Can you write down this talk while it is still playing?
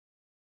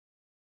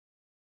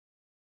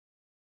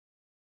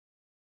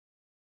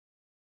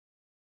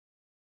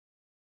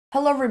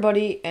Hello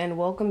everybody and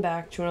welcome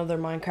back to another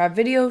Minecraft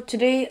video.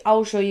 Today I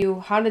will show you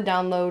how to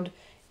download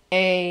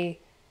a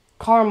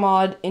car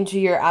mod into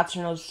your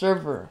Aternode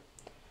server.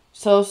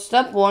 So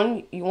step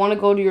 1, you want to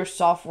go to your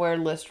software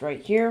list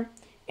right here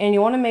and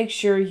you want to make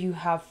sure you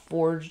have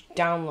Forge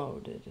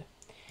downloaded.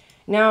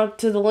 Now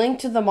the link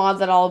to the mod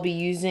that I'll be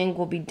using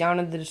will be down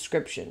in the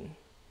description.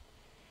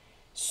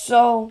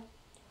 So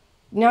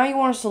now you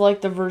want to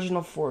select the version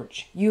of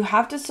Forge. You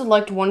have to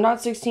select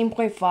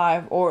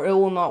 1.16.5 or it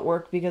will not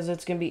work because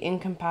it's going to be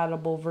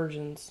incompatible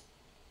versions.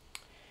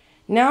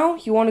 Now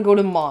you want to go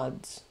to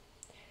mods.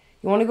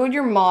 You want to go to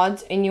your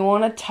mods and you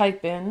want to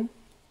type in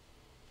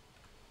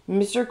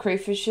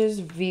Mrcrayfish's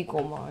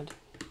vehicle mod.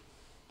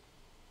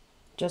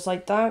 Just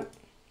like that.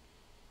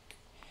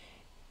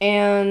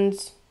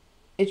 And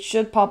it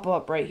should pop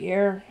up right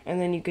here and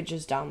then you could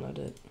just download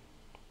it.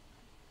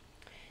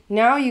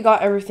 Now you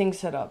got everything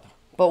set up.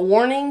 But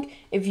warning,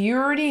 if you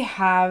already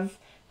have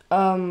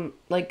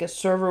like a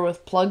server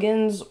with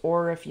plugins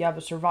or if you have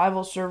a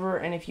survival server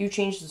and if you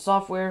change the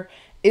software,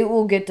 it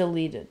will get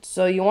deleted.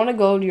 So you want to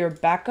go to your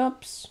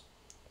backups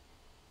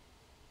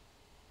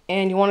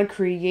and you want to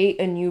create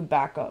a new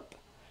backup.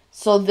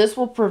 So this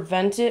will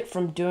prevent it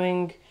from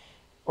doing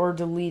or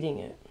deleting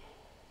it.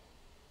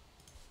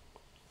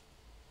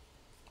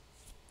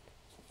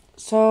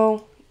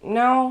 So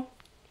now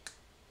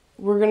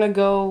we're going to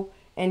go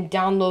and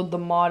download the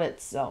mod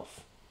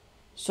itself.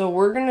 So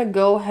we're gonna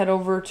go head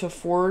over to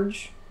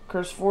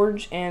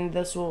CurseForge, and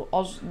this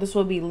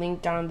will be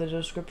linked down in the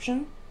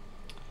description.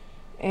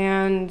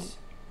 And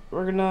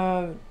we're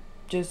gonna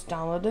just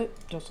download it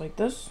just like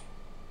this.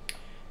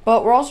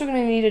 But we're also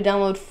gonna need to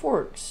download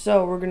Forge.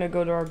 So we're gonna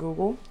go to our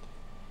Google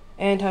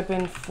and type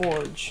in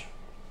Forge,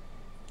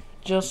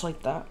 just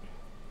like that.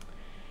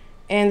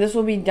 And this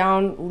will be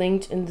down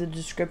linked in the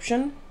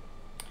description.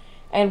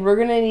 And we're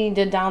going to need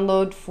to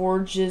download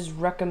Forge's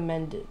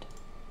recommended.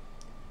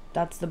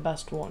 That's the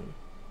best one.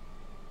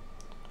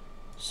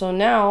 So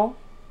now,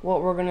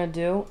 what we're going to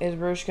do is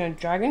we're just going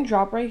to drag and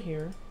drop right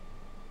here.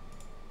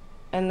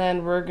 And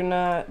then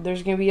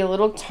there's going to be a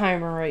little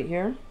timer right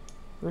here.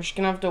 We're just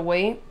going to have to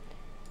wait.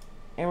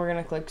 And we're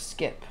going to click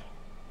skip.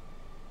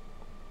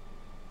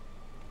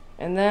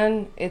 And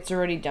then it's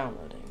already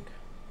downloading.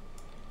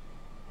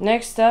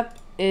 Next step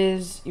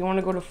is you want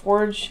to go to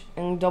Forge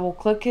and double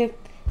click it.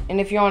 And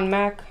if you're on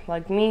Mac,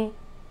 like me,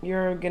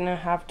 you're going to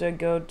have to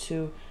go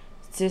to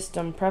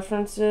System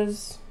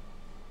Preferences.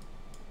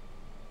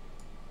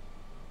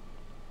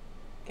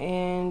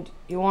 And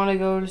you want to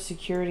go to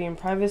Security and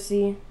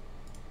Privacy.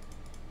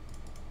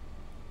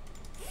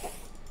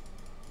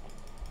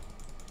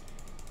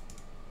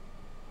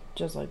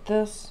 Just like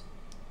this.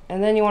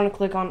 And then you want to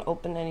click on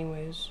Open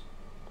anyways.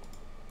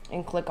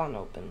 And click on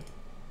Open.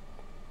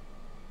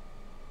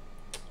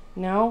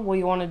 Now, what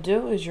you want to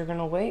do is you're going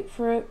to wait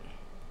for it.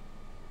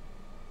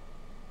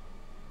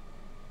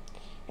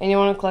 And you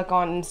want to click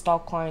on Install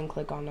Client and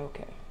click on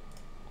OK.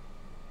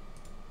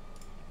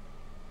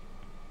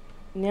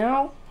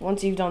 Now,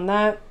 once you've done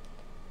that,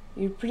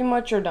 you pretty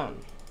much are done.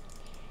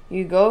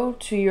 You go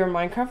to your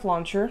Minecraft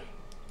launcher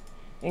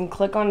and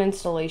click on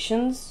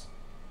Installations.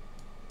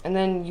 And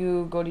then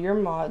you go to your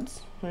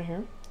mods right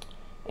here.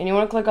 And you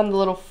want to click on the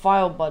little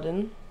File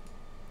button.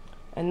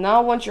 And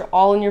now once you're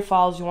all in your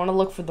files, you want to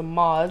look for the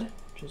mod,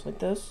 just like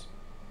this.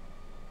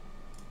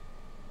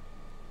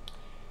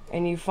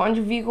 And you find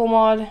your vehicle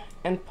mod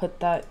and put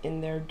that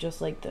in there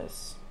just like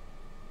this.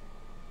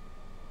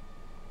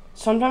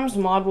 Sometimes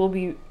mods will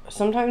be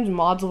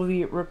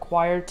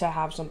required to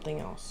have something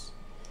else.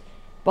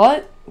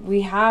 But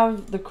we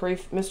have the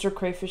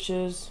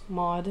Mrcrayfish's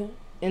mod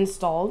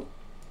installed.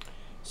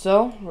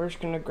 So we're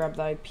just gonna grab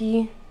the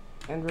IP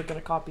and we're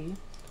gonna copy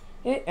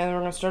it and we're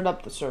gonna start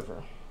up the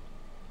server.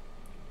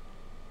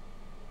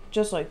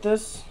 Just like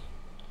this.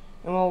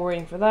 And while we're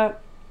waiting for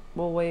that,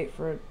 we'll wait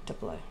for it to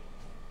play.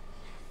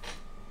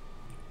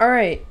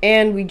 Alright,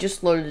 and we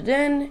just loaded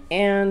in,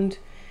 and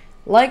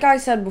like I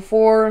said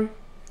before,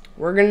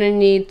 we're going to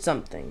need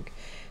something.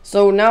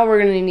 So now we're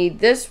going to need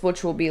this,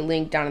 which will be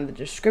linked down in the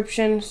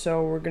description.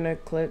 So we're going to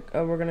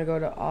we're going to go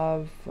to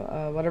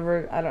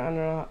whatever, I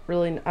don't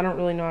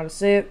really know how to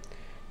say it.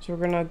 So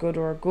we're going to go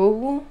to our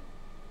Google,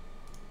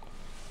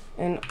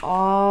 and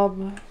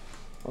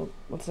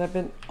let's type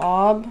in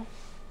ob.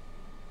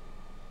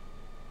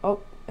 Oh,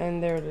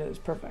 and there it is,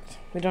 perfect.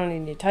 We don't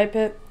need to type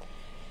it.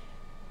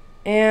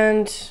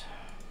 And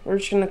we're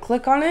just going to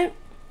click on it.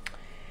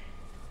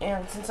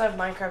 And since I have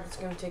Minecraft, it's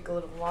going to take a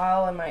little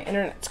while. And my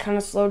internet's kind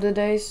of slow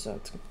today, so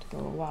it's going to take a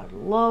little while to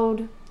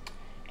load.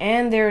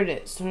 And there it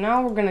is. So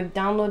now we're going to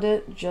download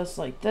it just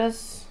like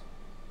this.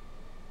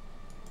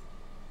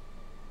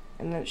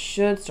 And it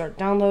should start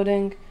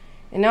downloading.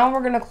 And now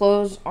we're going to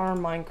close our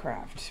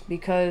Minecraft.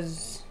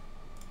 Because,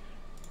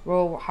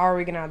 well, how are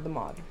we going to add the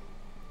mod?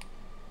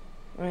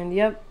 And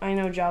yep, I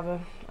know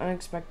Java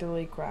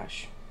unexpectedly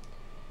crash.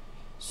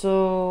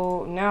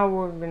 So now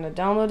we're going to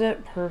download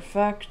it,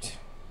 perfect,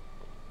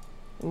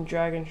 and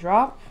drag and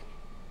drop,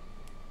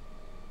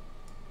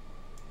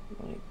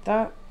 like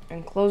that,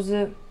 and close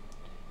it.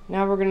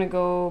 Now we're gonna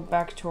go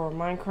back to our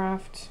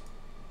Minecraft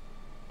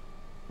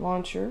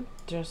launcher,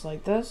 just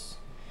like this.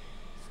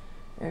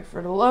 Wait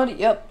for it to load.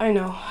 Yep, I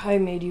know. I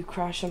made you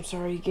crash. I'm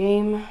sorry,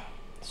 game.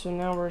 So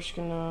now we're just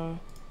gonna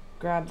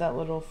grab that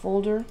little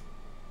folder.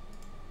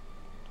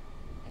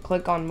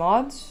 Click on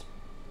mods.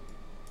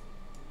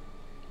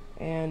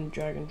 And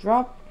drag and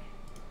drop.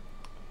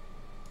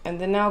 And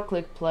then now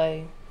click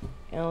play.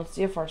 And let's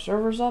see if our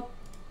server's up.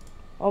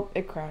 Oh,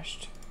 it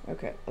crashed.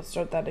 Okay, let's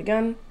start that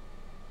again.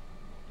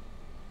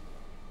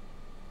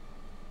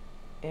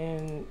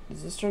 And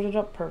is this started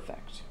up?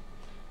 Perfect.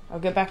 I'll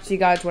get back to you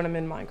guys when I'm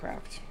in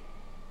Minecraft.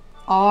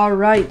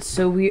 Alright,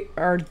 so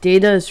our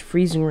data is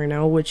freezing right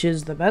now, which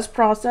is the best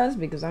process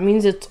because that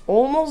means it's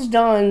almost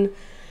done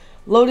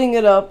loading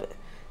it up.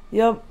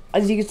 Yep,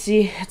 as you can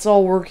see, it's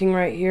all working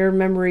right here.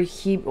 Memory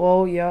heap.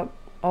 Oh, yep.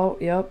 Oh,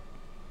 yep.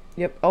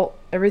 Yep. Oh,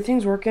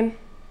 everything's working.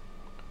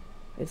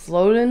 It's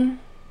loading.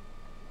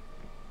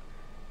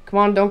 Come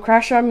on, don't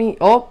crash on me.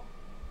 Oh,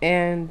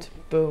 and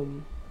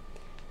boom.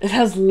 It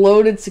has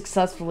loaded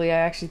successfully. I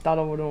actually thought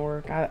it wouldn't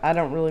work. I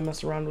don't really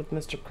mess around with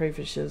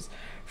Mrcrayfish's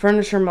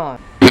furniture mod.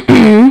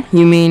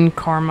 You mean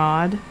car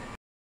mod?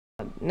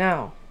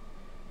 Now,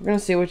 we're going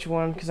to see which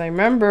one, because I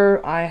remember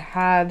I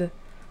had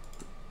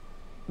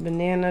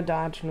banana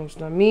dodge, no, it's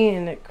not me,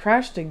 and it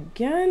crashed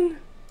again.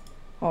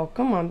 Oh,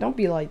 come on, don't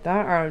be like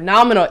that. All right,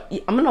 now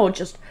I'm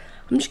just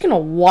gonna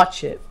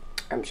watch it.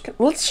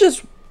 Let's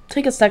just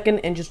take a second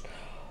and just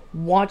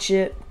watch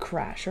it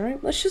crash. All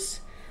right, let's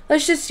just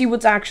see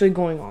what's actually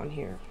going on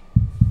here.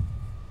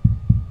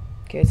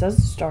 Okay, it says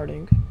it's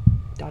starting. ...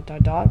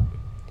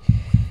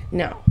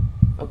 Now,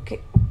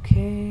 okay.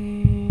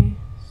 Sponge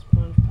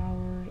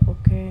powered.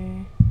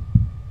 Okay.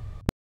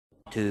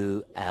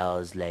 2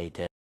 hours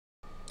later.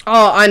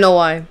 Oh, I know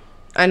why.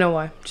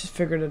 Just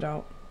figured it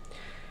out.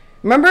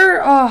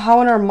 Remember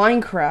how in our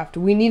Minecraft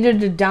we needed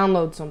to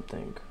download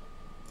something,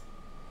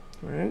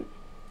 right?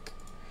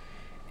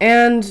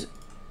 And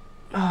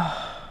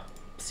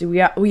see, we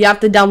have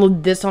to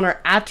download this on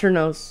our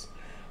Aternos.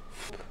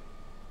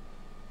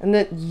 And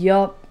then,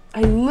 yup,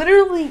 I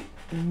literally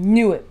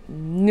knew it.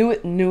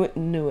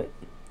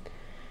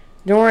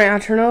 Don't worry,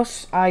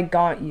 Aternos, I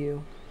got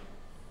you.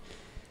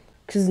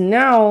 Because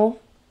now,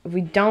 if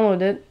we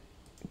download it,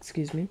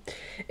 excuse me,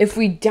 if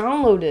we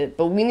download it,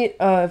 but we need,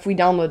 if we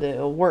download it,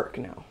 it'll work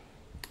now.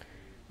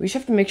 We just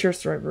have to make sure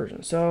it's the right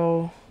version.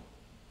 So,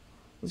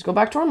 let's go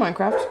back to our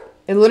Minecraft.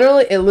 It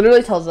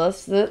literally tells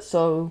us that,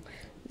 so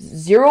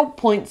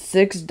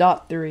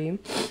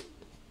 0.6.3.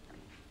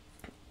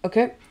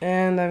 Okay,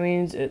 and that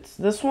means it's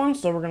this one,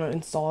 so we're gonna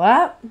install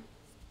that.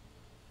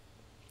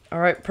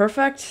 Alright,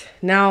 perfect.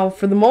 Now,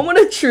 for the moment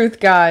of truth,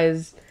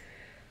 guys.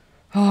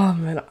 Oh,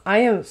 man, I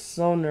am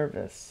so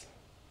nervous.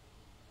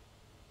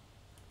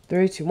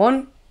 3, 2,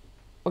 1.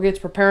 Okay, it's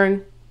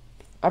preparing.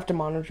 I have to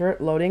monitor it.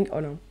 Loading. Oh,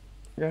 no.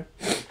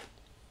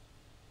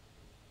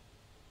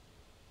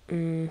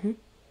 Okay.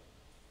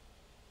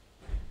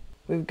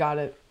 We've got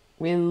it.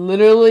 We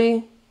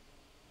literally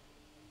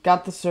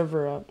got the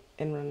server up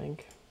and running.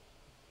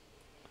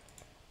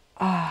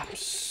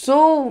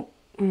 So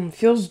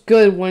feels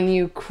good when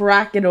you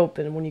crack it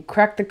open. When you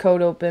crack the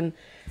code open.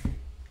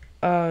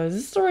 Is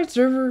this the right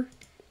server?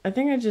 I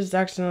think I just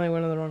accidentally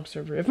went on the wrong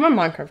server. If my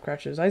Minecraft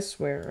crashes, I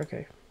swear.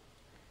 Okay.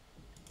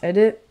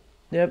 Edit.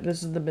 Yep,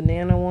 this is the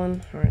banana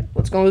one. Alright,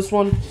 let's go with this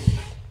one.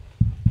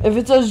 If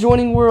it says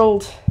joining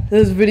world,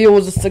 this video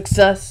was a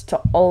success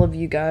to all of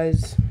you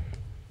guys.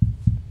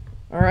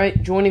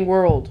 Alright, joining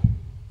world.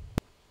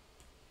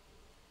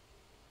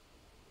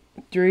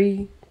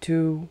 3,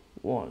 2,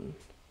 1.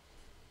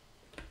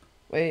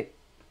 Wait,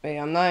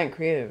 I'm not in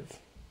creative.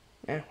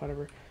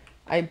 Whatever.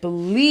 I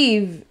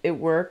believe it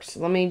works.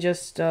 Let me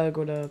just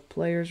go to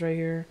players right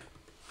here.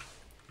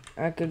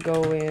 I could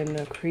go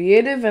in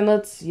creative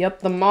and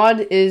yep, the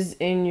mod is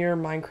in your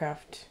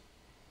Minecraft.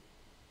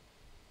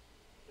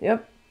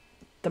 Yep,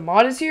 the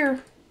mod is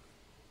here.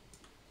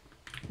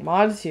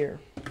 Mod is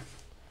here.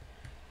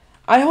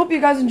 I hope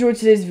you guys enjoyed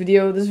today's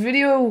video. This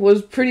video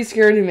was pretty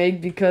scary to make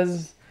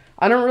because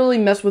I don't really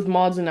mess with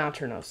mods in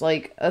Aternos,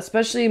 like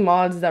especially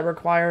mods that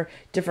require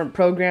different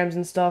programs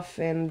and stuff.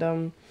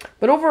 And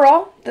but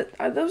overall,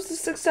 that was a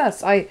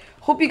success. I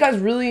hope you guys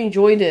really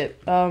enjoyed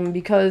it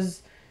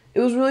because it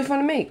was really fun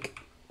to make.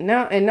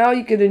 Now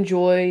you could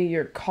enjoy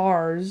your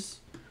cars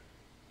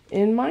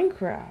in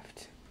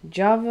Minecraft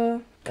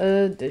Java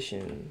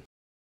Edition.